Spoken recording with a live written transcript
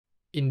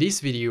In this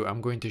video, I'm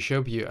going to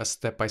show you a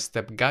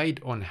step-by-step guide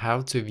on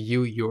how to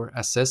view your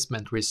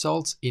assessment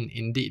results in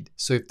Indeed.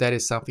 So if that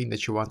is something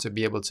that you want to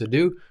be able to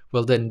do,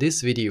 well then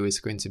this video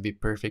is going to be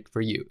perfect for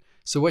you.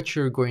 So what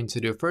you're going to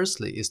do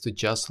firstly is to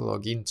just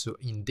log into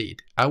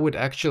Indeed. I would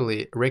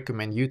actually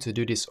recommend you to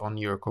do this on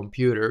your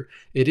computer.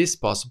 It is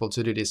possible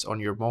to do this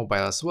on your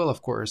mobile as well,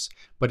 of course,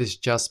 but it's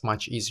just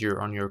much easier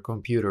on your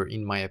computer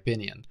in my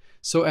opinion.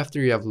 So after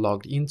you have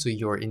logged into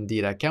your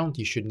Indeed account,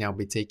 you should now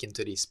be taken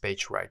to this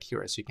page right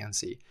here, as you can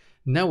see.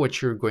 Now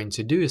what you're going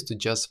to do is to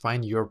just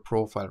find your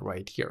profile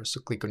right here. So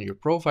click on your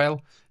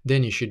profile,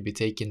 then you should be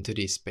taken to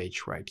this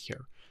page right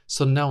here.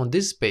 So now on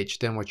this page,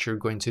 then what you're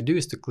going to do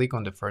is to click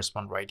on the first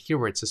one right here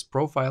where it says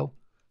profile.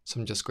 So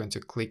I'm just going to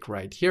click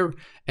right here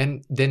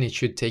and then it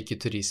should take you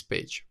to this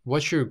page.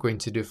 What you're going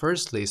to do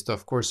firstly is to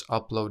of course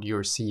upload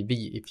your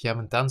CV if you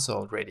haven't done so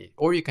already,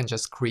 or you can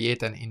just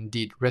create an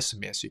Indeed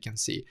resume as you can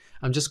see.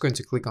 I'm just going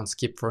to click on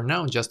skip for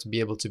now just to be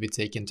able to be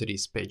taken to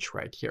this page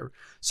right here.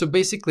 So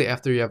basically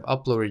after you have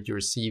uploaded your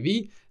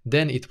CV,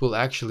 then it will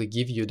actually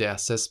give you the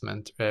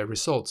assessment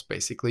results.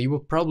 Basically, you will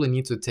probably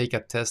need to take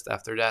a test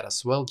after that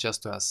as well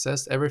just to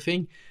assess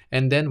everything.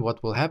 And then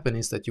what will happen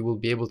is that you will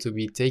be able to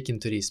be taken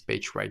to this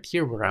page right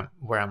here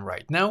where I'm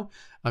right now.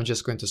 I'm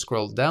just going to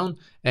scroll down,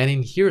 and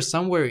in here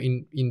somewhere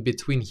in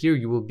between here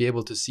you will be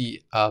able to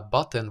see a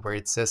button where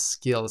it says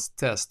skills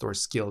test or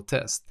skill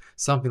test,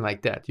 something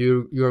like that.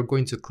 You are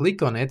going to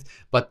click on it,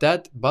 but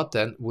that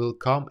button will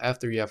come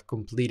after you have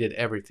completed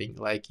everything,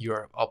 like you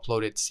have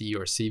uploaded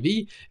your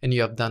CV and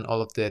you have done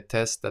all of the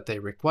tests that they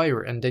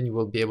require, and then you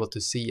will be able to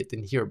see it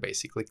in here.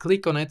 Basically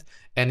click on it,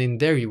 and in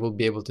there you will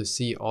be able to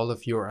see all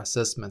of your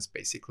assessments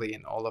basically,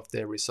 and all of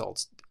the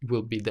results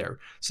will be there.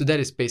 So that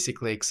is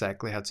basically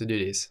exactly how to do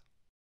this.